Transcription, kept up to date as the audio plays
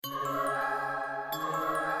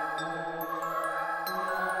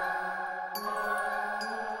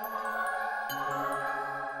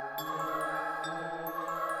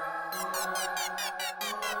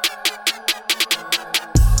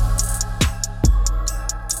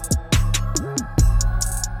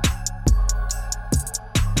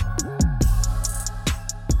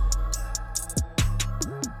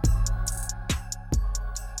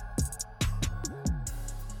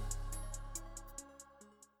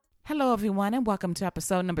Hello, everyone, and welcome to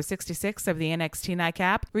episode number 66 of the NXT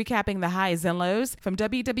Nightcap, recapping the highs and lows from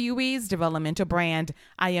WWE's developmental brand.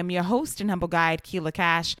 I am your host and humble guide, Keela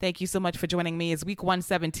Cash. Thank you so much for joining me as week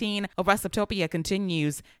 117 of WrestleTopia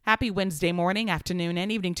continues. Happy Wednesday morning, afternoon, and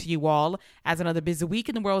evening to you all as another busy week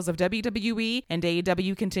in the worlds of WWE and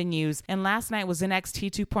AEW continues. And last night was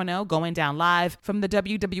NXT 2.0 going down live from the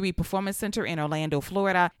WWE Performance Center in Orlando,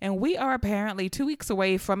 Florida. And we are apparently 2 weeks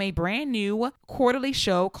away from a brand new quarterly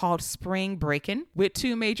show called Spring Breakin' with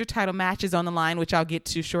two major title matches on the line, which I'll get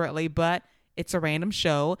to shortly, but it's a random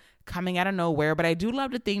show coming out of nowhere. But I do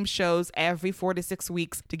love the theme shows every 4 to 6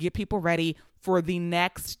 weeks to get people ready for the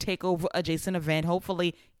next takeover adjacent event,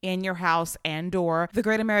 hopefully in your house and/or the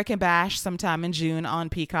Great American Bash sometime in June on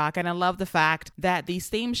Peacock. And I love the fact that these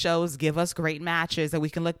theme shows give us great matches that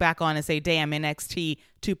we can look back on and say, damn, NXT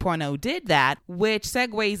 2.0 did that, which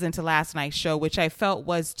segues into last night's show, which I felt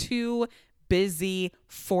was too busy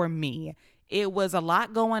for me. It was a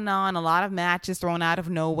lot going on, a lot of matches thrown out of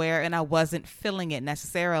nowhere, and I wasn't feeling it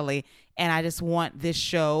necessarily. And I just want this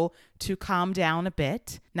show to calm down a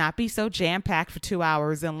bit, not be so jam-packed for 2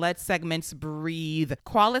 hours, and let segments breathe.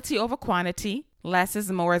 Quality over quantity. Less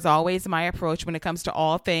is more is always my approach when it comes to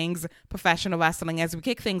all things professional wrestling, as we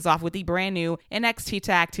kick things off with the brand new NXT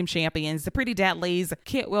Tag Team Champions, the Pretty Deadlies,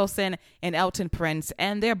 Kit Wilson and Elton Prince.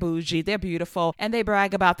 And they're bougie, they're beautiful, and they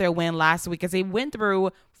brag about their win last week as they went through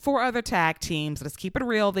 4 other tag teams. Let's keep it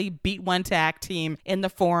real. They beat one tag team in the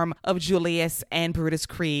form of Julius and Brutus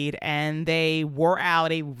Creed, and they wore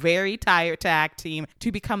out a very tired tag team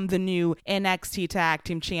to become the new NXT Tag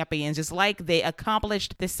Team Champions, just like they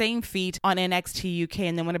accomplished the same feat on NXT UK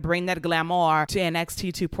and then want to bring that glamour to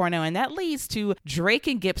NXT 2.0. And that leads to Drake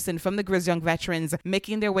and Gibson from the Grizz Young Veterans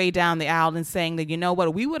making their way down the aisle and saying that, you know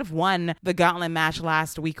what, we would have won the gauntlet match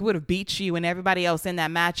last week. We would have beat you and everybody else in that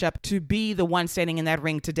matchup to be the one standing in that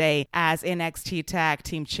ring today as NXT Tag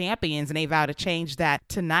Team Champions, and they vow to change that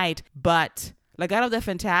tonight. But Legado de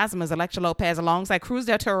Fantasmas, Elektra Lopez, alongside Cruz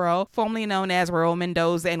del Toro, formerly known as Raul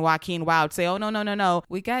Mendoza and Joaquin Wilde, say, oh, no,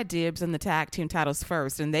 we got dibs in the tag team titles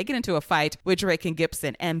first. And they get into a fight with Drake and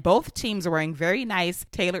Gibson, and both teams are wearing very nice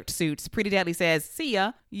tailored suits. Pretty Deadly says, see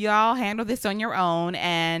ya, y'all handle this on your own.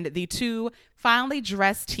 And the two finally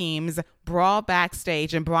dressed teams brawl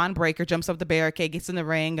backstage, and Bron Breakker jumps up the barricade, gets in the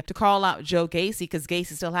ring to call out Joe Gacy, because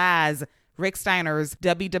Gacy still has Rick Steiner's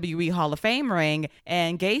WWE Hall of Fame ring,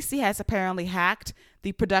 and Gacy has apparently hacked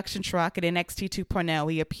the production truck at NXT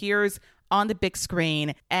 2.0. He appears on the big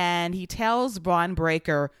screen, and he tells Bron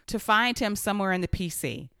Breakker to find him somewhere in the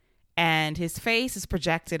PC. And his face is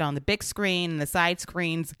projected on the big screen and the side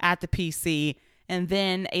screens at the PC. And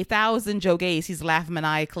then 1,000 Joe Gacy's laugh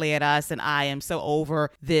maniacally at us, and I am so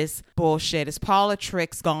over this bullshit. Is Paula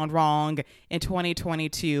Tricks gone wrong in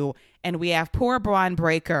 2022? And we have poor Bron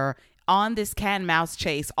Breakker on this cat and mouse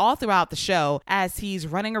chase all throughout the show as he's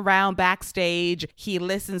running around backstage. He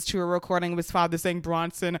listens to a recording of his father saying,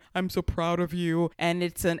 Bronson, I'm so proud of you. And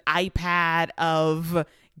it's an iPad of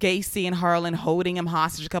Gacy and Harlan holding him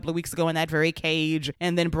hostage a couple of weeks ago in that very cage.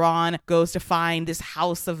 And then Bron goes to find this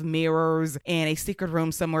house of mirrors in a secret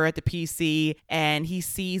room somewhere at the PC, and he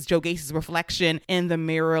sees Joe Gacy's reflection in the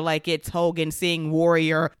mirror like it's Hogan seeing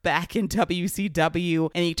Warrior back in WCW,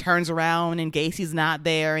 and he turns around and Gacy's not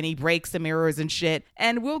there, and he breaks the mirrors and shit.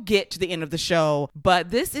 And we'll get to the end of the show, but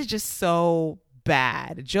this is just so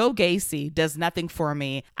bad. Joe Gacy does nothing for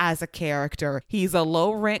me as a character. He's a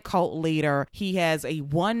low-rent cult leader. He has a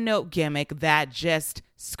one-note gimmick that just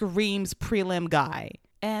screams prelim guy.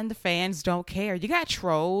 And the fans don't care. You got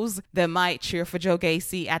trolls that might cheer for Joe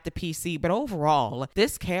Gacy at the PC, but overall,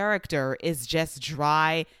 this character is just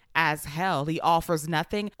dry as hell. He offers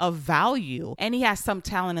nothing of value, and he has some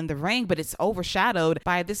talent in the ring, but it's overshadowed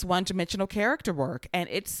by this one-dimensional character work, and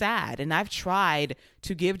it's sad. And I've tried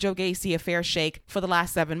to give Joe Gacy a fair shake for the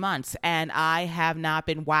last 7 months, and I have not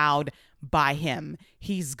been wowed by him.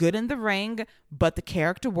 He's good in the ring, but the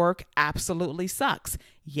character work absolutely sucks.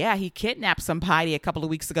 Yeah, he kidnapped somebody a couple of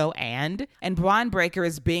weeks ago, and Bron Breakker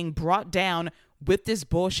is being brought down with this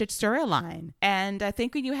bullshit storyline. And I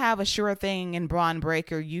think when you have a sure thing in Bron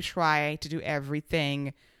Breakker, you try to do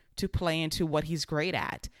everything to play into what he's great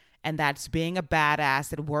at. And that's being a badass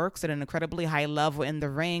that works at an incredibly high level in the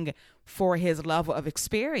ring for his level of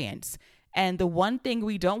experience. And the one thing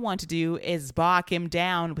we don't want to do is bog him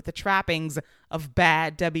down with the trappings of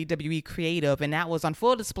bad WWE creative. And that was on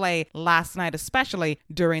full display last night, especially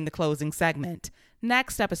during the closing segment.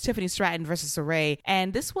 Next up is Tiffany Stratton versus Sarray,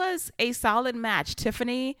 and this was a solid match.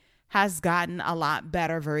 Tiffany has gotten a lot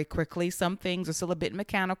better very quickly. Some things are still a bit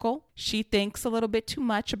mechanical. She thinks a little bit too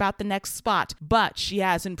much about the next spot, but she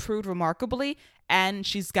has improved remarkably and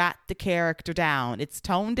she's got the character down. It's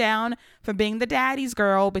toned down from being the daddy's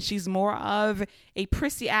girl, but she's more of a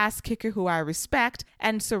prissy ass kicker who I respect.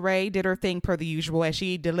 And Sarray did her thing per the usual as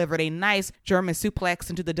she delivered a nice German suplex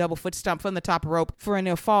into the double foot stomp from the top rope for a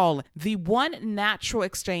near fall. The one natural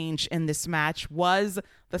exchange in this match was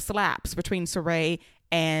the slaps between Sarray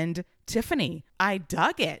and Tiffany. I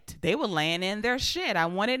dug it. They were laying in their shit. I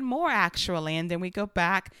wanted more, actually. And then we go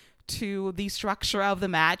back to the structure of the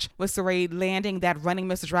match with Sarray landing that running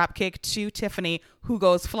Mr. Dropkick to Tiffany, who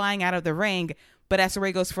goes flying out of the ring. But as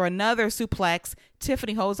Sarray goes for another suplex,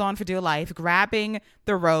 Tiffany holds on for dear life, grabbing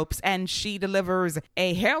the ropes, and she delivers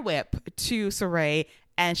a hair whip to Sarray,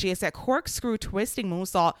 and she has that corkscrew twisting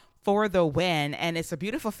moonsault for the win, and it's a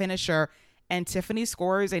beautiful finisher, and Tiffany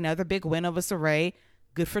scores another big win over Sarray.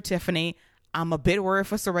 Good for Tiffany. I'm a bit worried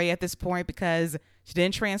for Sarray at this point because she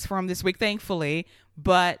didn't transform this week, thankfully,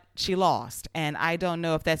 but she lost. And I don't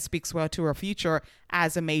know if that speaks well to her future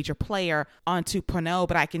as a major player on 2.0,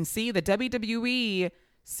 but I can see the WWE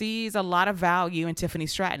sees a lot of value in Tiffany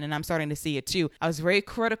Stratton, and I'm starting to see it too. I was very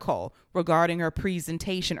critical regarding her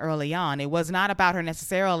presentation early on. It was not about her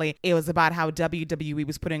necessarily. It was about how WWE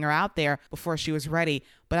was putting her out there before she was ready.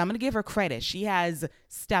 But I'm going to give her credit. She has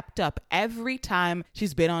stepped up every time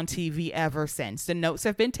she's been on TV ever since. The notes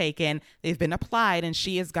have been taken, they've been applied, and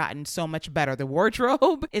she has gotten so much better. The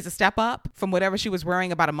wardrobe is a step up from whatever she was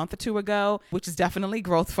wearing about a month or two ago, which is definitely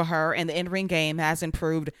growth for her, and the in-ring game has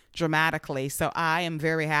improved dramatically. So I am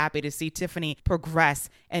very happy to see Tiffany progress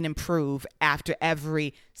and improve after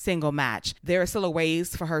every single match. There are still a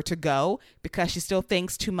ways for her to go because she still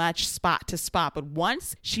thinks too much spot to spot. But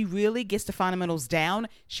once she really gets the fundamentals down,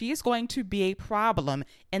 she is going to be a problem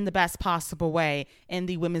in the best possible way in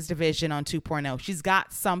the women's division on 2.0. She's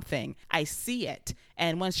got something. I see it.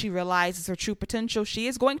 And once she realizes her true potential, she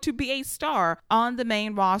is going to be a star on the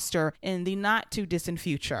main roster in the not too distant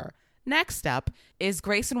future. Next up is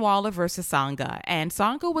Grayson Waller versus Sanga. And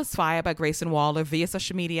Sanga was fired by Grayson Waller via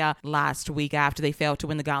social media last week after they failed to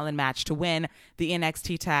win the gauntlet match to win the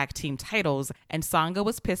NXT tag team titles. And Sanga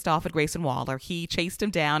was pissed off at Grayson Waller. He chased him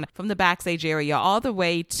down from the backstage area all the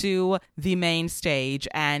way to the main stage.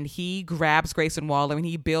 And he grabs Grayson Waller and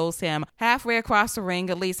he bills him halfway across the ring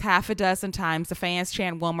at least half a dozen times. The fans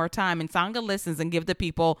chant one more time. And Sanga listens and gives the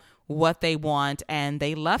people what they want, and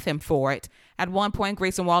they love him for it. At one point,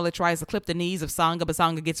 Grayson Waller tries to clip the knees of Sanga, but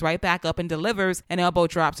Sanga gets right back up and delivers an elbow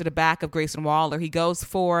drop to the back of Grayson Waller. He goes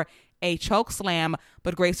for a choke slam,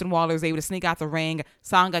 but Grayson Waller is able to sneak out the ring.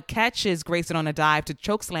 Sanga catches Grayson on a dive to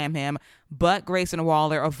choke slam him, but Grayson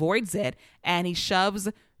Waller avoids it, and he shoves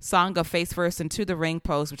Sanga face first into the ring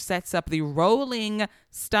post, which sets up the rolling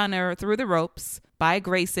stunner through the ropes by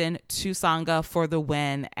Grayson to Sanga for the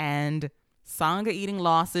win. And Sanga eating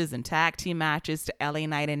losses in tag team matches to LA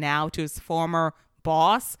Knight and now to his former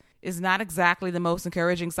boss is not exactly the most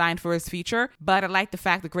encouraging sign for his future, but I like the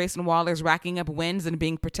fact that Grayson Waller is racking up wins and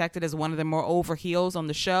being protected as one of the more over heels on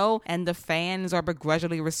the show, and the fans are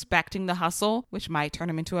begrudgingly respecting the hustle, which might turn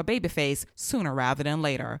him into a babyface sooner rather than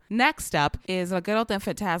later. Next up is Legado del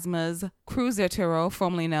Fantasma's Cruz del Toro,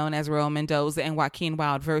 formerly known as Raul Mendoza, and Joaquin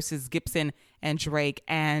Wilde versus Gibson and Drake.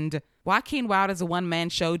 And Joaquin Wilde is a one-man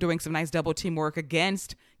show doing some nice double teamwork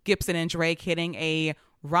against Gibson and Drake, hitting a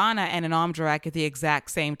Rana and an arm drag at the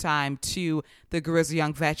exact same time to the Grizzly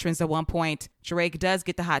Young veterans. At one point, Drake does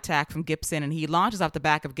get the hot tag from Gibson, and he launches off the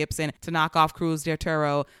back of Gibson to knock off Cruz del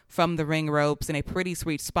Toro from the ring ropes in a pretty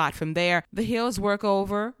sweet spot. From there, the heels work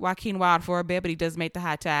over Joaquin Wilde for a bit, but he does make the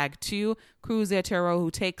hot tag to Cruz del Toro,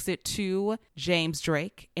 who takes it to James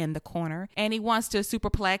Drake in the corner. And he wants to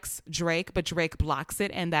superplex Drake, but Drake blocks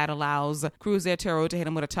it, and that allows Cruz del Toro to hit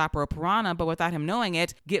him with a top rope Rana. But without him knowing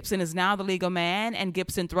it, Gibson is now the legal man, and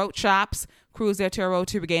Gibson throat chops Cruz del Toro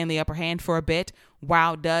to regain the upper hand for a bit.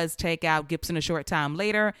 Wilde does take out Gibson a short time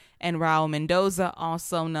later, and Raul Mendoza,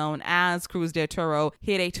 also known as Cruz del Toro,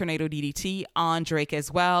 hit a tornado DDT on Drake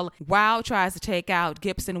as well. Wilde tries to take out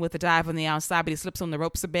Gibson with a dive on the outside, but he slips on the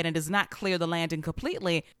ropes a bit and does not clear the landing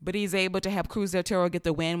completely, but he's able to help Cruz del Toro get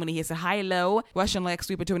the win when he hits a high-low Russian leg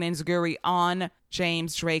sweeper to an enziguri on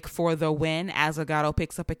James Drake for the win, as Legado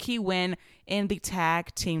picks up a key win in the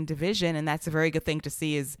tag team division. And that's a very good thing to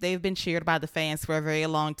see, is they've been cheered by the fans for a very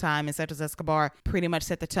long time, and Santos Escobar pretty much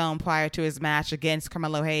set the tone prior to his match against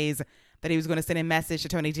Carmelo Hayes that he was going to send a message to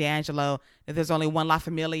Tony D'Angelo that there's only one La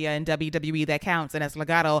Familia in WWE that counts, and that's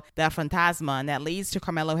Legado del Fantasma, and that leads to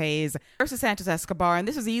Carmelo Hayes versus Santos Escobar. And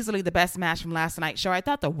this was easily the best match from last night's show. I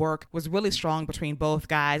thought the work was really strong between both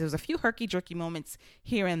guys. There was a few herky-jerky moments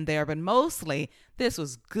here and there, but mostly this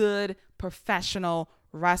was good, professional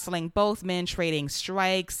wrestling. Both men trading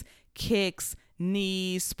strikes, kicks,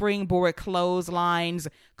 knees, springboard clotheslines.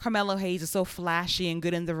 Carmelo Hayes is so flashy and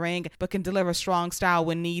good in the ring, but can deliver strong style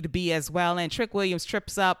when need be as well. And Trick Williams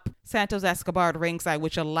trips up Santos Escobar at ringside,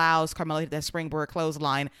 which allows Carmelo to hit that springboard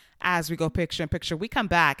clothesline. As we go picture in picture, we come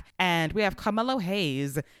back and we have Carmelo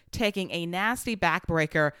Hayes taking a nasty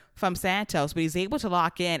backbreaker from Santos, but he's able to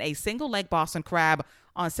lock in a single leg Boston Crab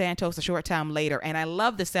on Santos a short time later. And I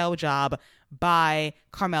love the sell job by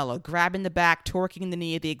Carmelo, grabbing the back, torquing the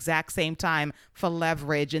knee at the exact same time for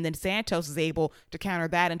leverage. And then Santos is able to counter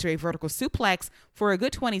that into a vertical suplex for a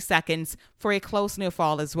good 20 seconds for a close near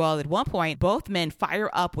fall as well. At one point, both men fire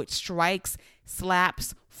up with strikes,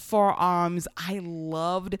 slaps, forearms. I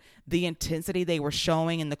loved the intensity they were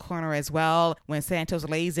showing in the corner as well. When Santos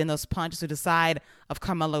lays in those punches to the side of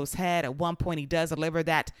Carmelo's head, at one point he does deliver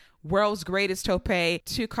that world's greatest tope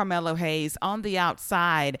to Carmelo Hayes on the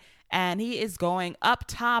outside. And he is going up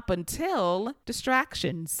top until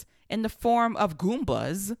distractions in the form of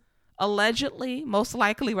Goombas, allegedly, most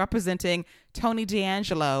likely representing Tony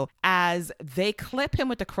D'Angelo, as they clip him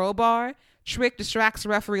with the crowbar. Trick distracts the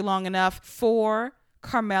referee long enough for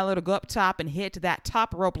Carmelo to go up top and hit that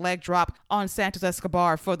top rope leg drop on Santos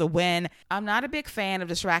Escobar for the win. I'm not a big fan of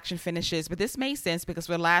distraction finishes, but this made sense because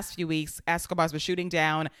for the last few weeks, Escobar's been shooting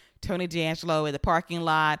down Tony D'Angelo in the parking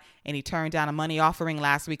lot, and he turned down a money offering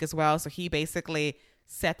last week as well. So he basically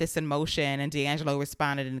set this in motion, and D'Angelo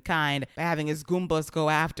responded in kind by having his Goombas go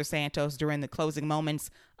after Santos during the closing moments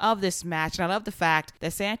of this match. And I love the fact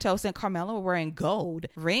that Santos and Carmelo were wearing gold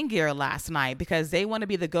ring gear last night because they want to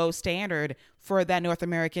be the gold standard for that North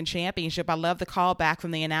American Championship. I love the callback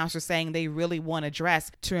from the announcer saying they really want to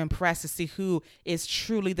dress to impress, to see who is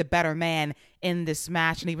truly the better man in this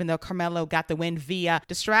match. And even though Carmelo got the win via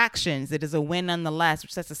distractions, it is a win nonetheless,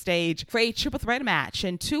 which sets the stage for a triple threat match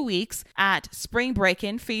in 2 weeks at Spring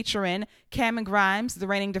Breakin', featuring Cameron Grimes, the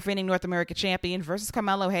reigning defending North American champion, versus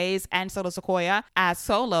Carmelo Hayes and Solo Sikoa, as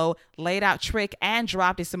Solo laid out Trick and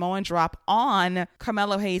dropped a Samoan drop on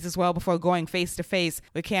Carmelo Hayes as well before going face to face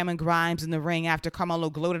with Cameron Grimes in the ring after Carmelo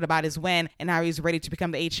gloated about his win and how he's ready to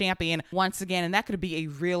become the A champion once again. And that could be a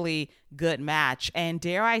really good match. And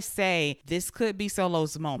dare I say, this could be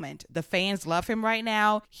Solo's moment. The fans love him right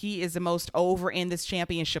now. He is the most over in this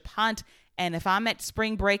championship hunt. And if I'm at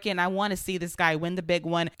Spring Breakin', I want to see this guy win the big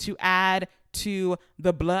one to add to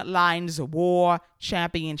the Bloodlines War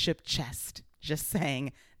Championship chest. Just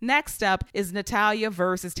saying. Next up is Natalya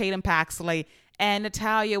versus Tatum Paxley. And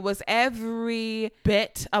Natalya was every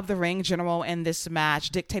bit of the ring general in this match,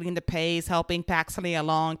 dictating the pace, helping Paxley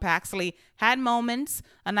along. Paxley had moments,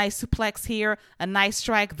 a nice suplex here, a nice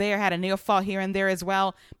strike there, had a near fall here and there as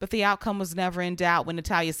well, but the outcome was never in doubt when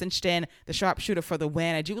Natalya cinched in the sharpshooter for the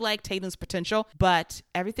win. I do like Tatum's potential, but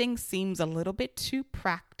everything seems a little bit too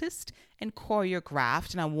practiced and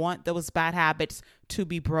choreographed, and I want those bad habits to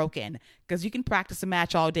be broken, because you can practice a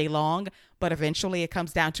match all day long, but eventually it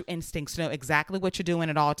comes down to instincts to know exactly what you're doing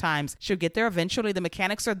at all times. She'll get there eventually. The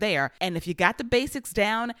mechanics are there, and if you got the basics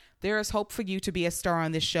down, there is hope for you to be a star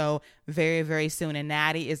on this show very, very soon. And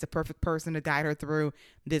Natty is the perfect person to guide her through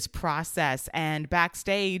this process. And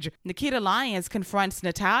backstage, Nikita Lyons confronts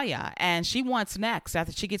Natalya, and she wants next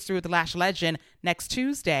after she gets through with the Lash Legend next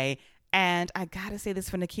Tuesday. And I gotta say this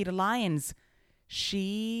for Nikita Lyons.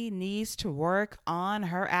 She needs to work on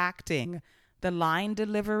her acting. The line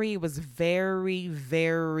delivery was very,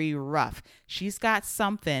 very rough. She's got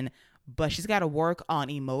something, but she's got to work on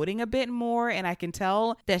emoting a bit more. And I can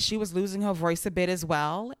tell that she was losing her voice a bit as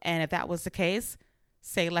well. And if that was the case,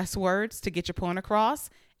 say less words to get your point across,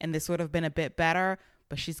 and this would have been a bit better.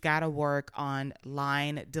 But she's got to work on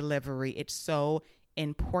line delivery. It's so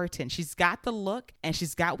important. She's got the look and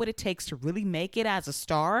she's got what it takes to really make it as a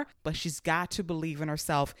star, but she's got to believe in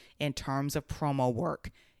herself in terms of promo work.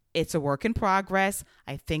 It's a work in progress.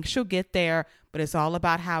 I think she'll get there, but it's all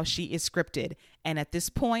about how she is scripted. And at this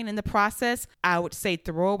point in the process, I would say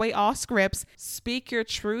throw away all scripts, speak your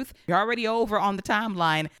truth. You're already over on the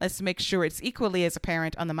timeline. Let's make sure it's equally as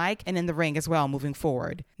apparent on the mic and in the ring as well moving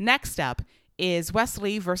forward. Next up is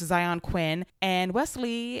Wesley versus Zion Quinn, and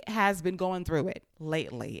Wesley has been going through it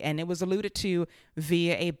lately, and it was alluded to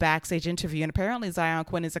via a backstage interview. And apparently Zion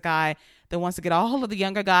Quinn is a guy that wants to get all of the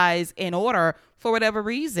younger guys in order for whatever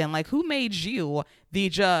reason. Like, who made you the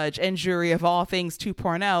judge and jury of all things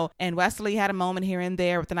 2.0? And Wesley had a moment here and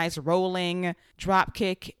there with a nice rolling drop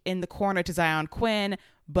kick in the corner to Zion Quinn,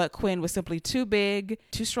 but Quinn was simply too big,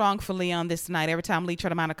 too strong for Lee on this night. Every time Lee tried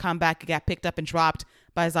to mount a comeback, he got picked up and dropped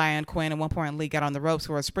by Zion Quinn. At one point, Lee got on the ropes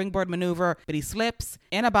for a springboard maneuver, but he slips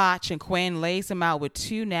in a botch, and Quinn lays him out with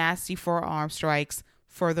two nasty forearm strikes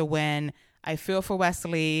for the win. I feel for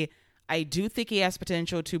Wesley. I do think he has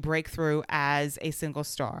potential to break through as a single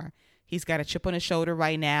star. He's got a chip on his shoulder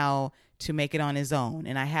right now to make it on his own,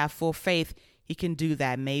 and I have full faith he can do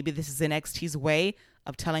that. Maybe this is NXT's way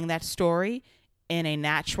of telling that story in a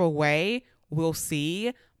natural way. We'll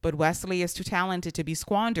see. But Wesley is too talented to be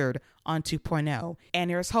squandered on 2.0. And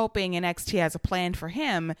here's hoping NXT has a plan for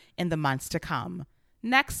him in the months to come.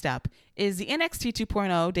 Next up is the NXT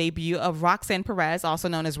 2.0 debut of Roxanne Perez, also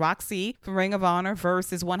known as Roxy, from Ring of Honor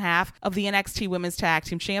versus one half of the NXT Women's Tag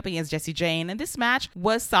Team Champions, Jacy Jayne. And this match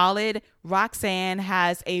was solid. Roxanne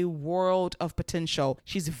has a world of potential.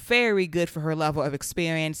 She's very good for her level of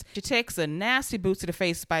experience. She takes a nasty boot to the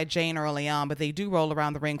face by Jayne early on, but they do roll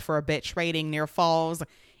around the ring for a bit, trading near falls.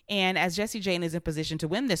 And as Jacy Jayne is in position to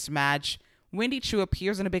win this match, Wendy Choo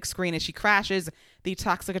appears on a big screen as she crashes the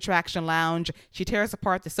Toxic Attraction Lounge. She tears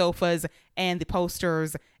apart the sofas and the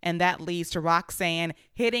posters, and that leads to Roxanne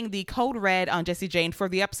hitting the code red on Jacy Jayne for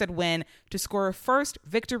the upset win to score her first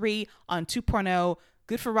victory on 2.0.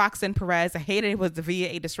 Good for Roxanne Perez. I hated it was via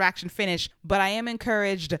a distraction finish, but I am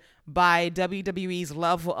encouraged by WWE's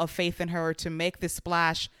level of faith in her to make this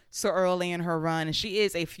splash so early in her run. And she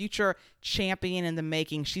is a future champion in the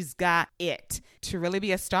making. She's got it to really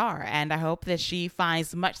be a star. And I hope that she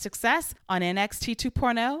finds much success on NXT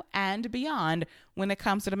 2.0 and beyond when it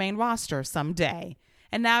comes to the main roster someday.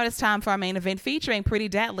 And now it's time for our main event featuring Pretty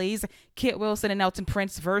Deadly's Kit Wilson and Elton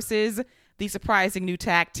Prince versus the surprising new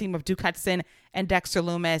tag team of Duke Hudson and Dexter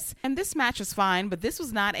Lumis. And this match was fine, but this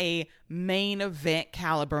was not a main event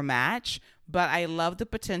caliber match. But I love the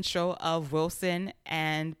potential of Wilson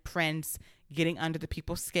and Prince getting under the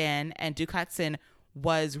people's skin. And Duke Hudson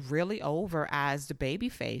was really over as the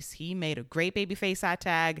babyface. He made a great babyface side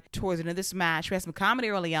tag towards the end of this match. We had some comedy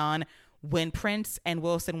early on when Prince and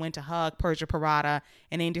Wilson went to hug Persia Parada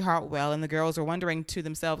and Indy Hartwell, and the girls were wondering to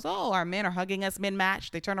themselves, oh, our men are hugging us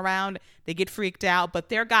mid-match. They turn around, they get freaked out, but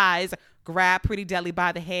their guys grab Pretty Deadly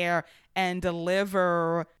by the hair and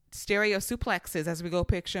deliver stereo suplexes as we go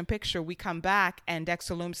picture in picture. We come back, and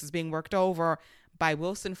Dexter Lumis is being worked over by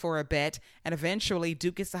Wilson for a bit, and eventually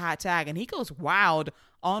Duke gets the hot tag, and he goes wild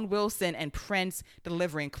on Wilson, and Prince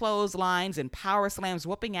delivering clotheslines and power slams,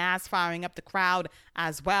 whooping ass, firing up the crowd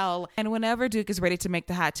as well. And whenever Duke is ready to make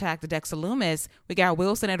the hot tag to Dexter Lumis, we got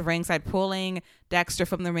Wilson at ringside pulling Dexter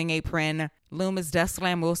from the ring apron. Lumis does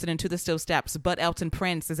slam Wilson into the steel steps, but Elton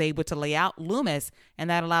Prince is able to lay out Lumis, and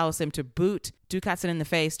that allows him to boot Duke Hudson in the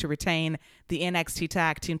face to retain the NXT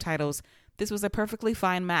Tag Team titles. This was a perfectly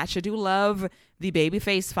fine match. I do love the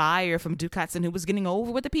babyface fire from Duke Hudson, who was getting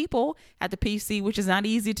over with the people at the PC, which is not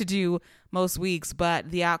easy to do most weeks, but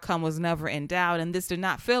the outcome was never in doubt. And this did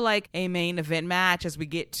not feel like a main event match as we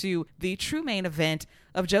get to the true main event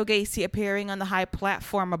of Joe Gacy appearing on the high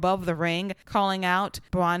platform above the ring, calling out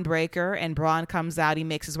Bron Breakker, and Bron comes out. He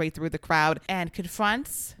makes his way through the crowd and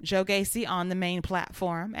confronts Joe Gacy on the main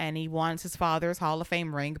platform, and he wants his father's Hall of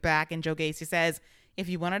Fame ring back. And Joe Gacy says, if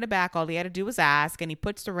you wanted it back, all he had to do was ask, and he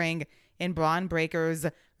puts the ring in Bron Breakker's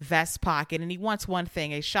vest pocket, and he wants one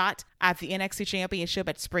thing, a shot at the NXT Championship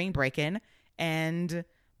at Spring Breakin', and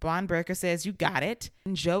Bron Breakker says, you got it.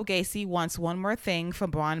 And Joe Gacy wants one more thing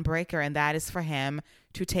from Bron Breakker, and that is for him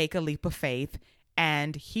to take a leap of faith,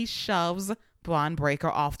 and he shoves Bron Breakker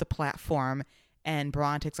off the platform, and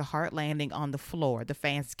Bron takes a hard landing on the floor. The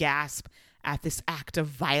fans gasp at this act of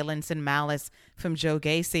violence and malice from Joe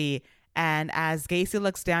Gacy. And as Gacy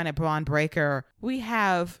looks down at Bron Breakker, we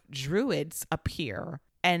have druids appear,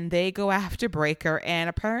 and they go after Breakker, and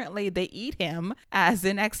apparently they eat him as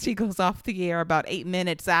NXT goes off the air about 8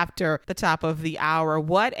 minutes after the top of the hour.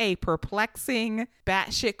 What a perplexing,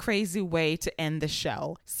 batshit crazy way to end the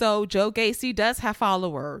show. So Joe Gacy does have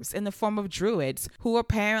followers in the form of druids who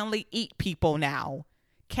apparently eat people now.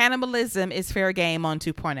 Cannibalism is fair game on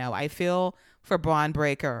 2.0. I feel for Bron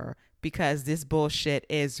Breakker, because this bullshit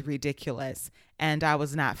is ridiculous, and I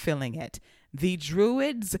was not feeling it. The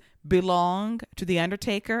druids belong to The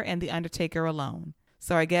Undertaker and The Undertaker alone.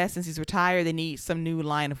 So I guess since he's retired, they need some new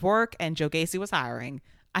line of work, and Joe Gacy was hiring.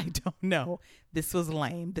 I don't know. This was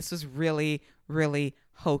lame. This was really, really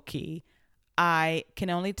hokey. I can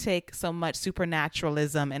only take so much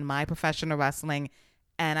supernaturalism in my professional wrestling,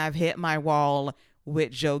 and I've hit my wall with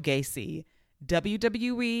Joe Gacy.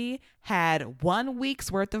 WWE had 1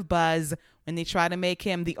 week's worth of buzz when they tried to make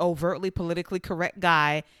him the overtly politically correct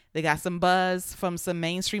guy. They got some buzz from some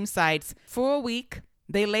mainstream sites for a week.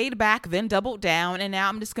 They laid back, then doubled down, and now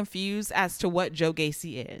I'm just confused as to what Joe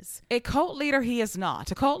Gacy is. A cult leader he is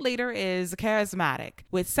not. A cult leader is charismatic,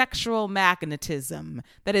 with sexual magnetism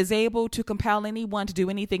that is able to compel anyone to do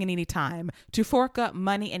anything at any time, to fork up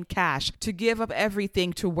money and cash, to give up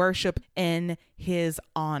everything to worship in his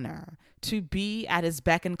honor, to be at his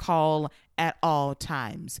beck and call at all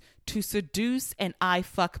times, to seduce and eye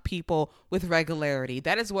fuck people with regularity.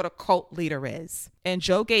 That is what a cult leader is. And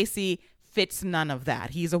Joe Gacy fits none of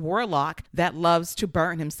that. He's a warlock that loves to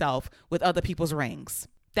burn himself with other people's rings.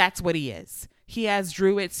 That's what he is. He has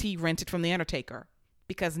druids he rented from the Undertaker.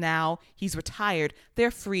 Because now he's retired,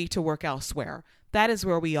 they're free to work elsewhere. That is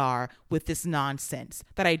where we are with this nonsense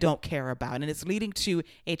that I don't care about. And it's leading to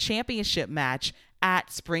a championship match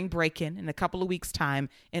at Spring Break-In in a couple of weeks' time.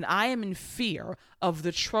 And I am in fear of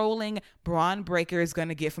the trolling Bron Breakker is going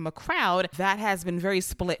to get from a crowd that has been very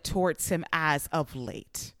split towards him as of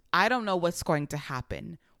late. I don't know what's going to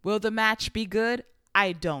happen. Will the match be good?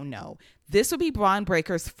 I don't know. This will be Bron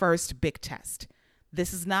Breakker's first big test.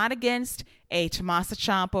 This is not against a Tommaso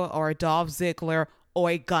Ciampa or a Dolph Ziggler or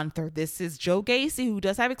a Gunther. This is Joe Gacy, who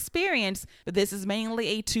does have experience, but this is mainly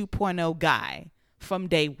a 2.0 guy from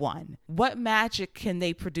day one. What magic can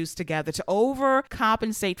they produce together to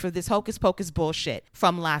overcompensate for this hocus pocus bullshit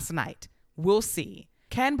from last night? We'll see.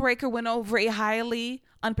 Can Breakker win over a highly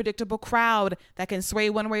unpredictable crowd that can sway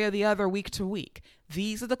one way or the other week to week?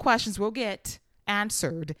 These are the questions we'll get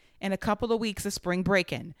answered in a couple of weeks of Spring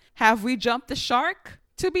Break-In. Have we jumped the shark?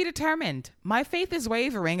 To be determined. My faith is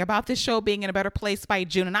wavering about this show being in a better place by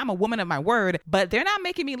June, and I'm a woman of my word, but they're not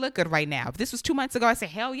making me look good right now. If this was 2 months ago, I'd say,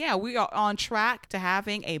 hell yeah, we are on track to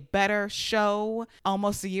having a better show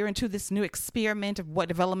almost a year into this new experiment of what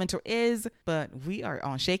developmental is, but we are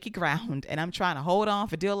on shaky ground, and I'm trying to hold on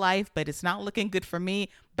for dear life, but it's not looking good for me.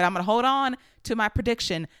 But I'm going to hold on to my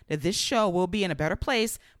prediction that this show will be in a better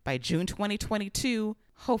place by June 2022,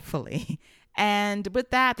 hopefully. And with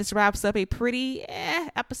that, this wraps up a pretty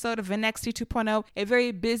episode of NXT 2.0. A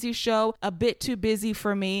very busy show, a bit too busy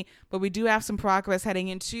for me, but we do have some progress heading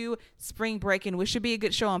into Spring Break-In, which should be a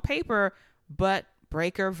good show on paper, but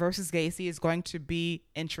Breakker versus Gacy is going to be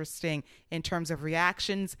interesting in terms of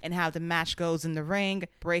reactions and how the match goes in the ring.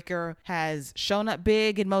 Breakker has shown up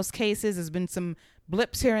big in most cases. There's been some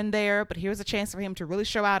blips here and there, but here's a chance for him to really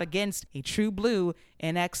show out against a true blue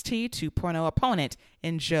NXT 2.0 opponent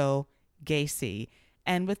in Joe Gacy.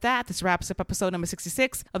 And with that, this wraps up episode number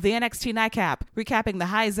 66 of the NXT Nightcap, recapping the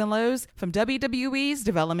highs and lows from WWE's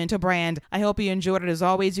developmental brand. I hope you enjoyed it. As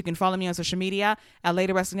always, you can follow me on social media at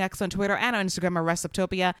Later Wrestling X on Twitter and on Instagram at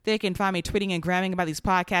WrestleTopia. There you can find me tweeting and gramming about these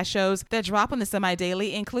podcast shows that drop on the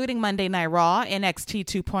semi-daily, including Monday Night Raw, NXT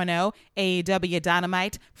 2.0, AEW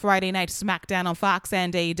Dynamite, Friday Night SmackDown on Fox,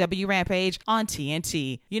 and AEW Rampage on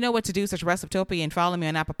TNT. You know what to do. Search WrestleTopia and follow me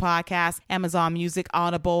on Apple Podcasts, Amazon Music,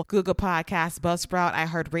 Audible, Google Podcasts, Buzzsprout,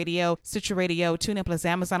 iHeartRadio, Stitcher Radio, TuneIn Plus,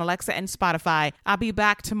 Amazon Alexa, and Spotify. I'll be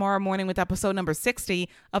back tomorrow morning with episode number 60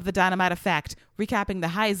 of The Dynamite Effect, recapping the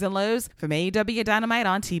highs and lows from AEW Dynamite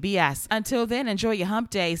on TBS. Until then, enjoy your hump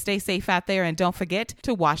day, stay safe out there, and don't forget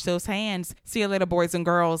to wash those hands. See you later, boys and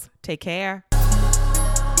girls. Take care.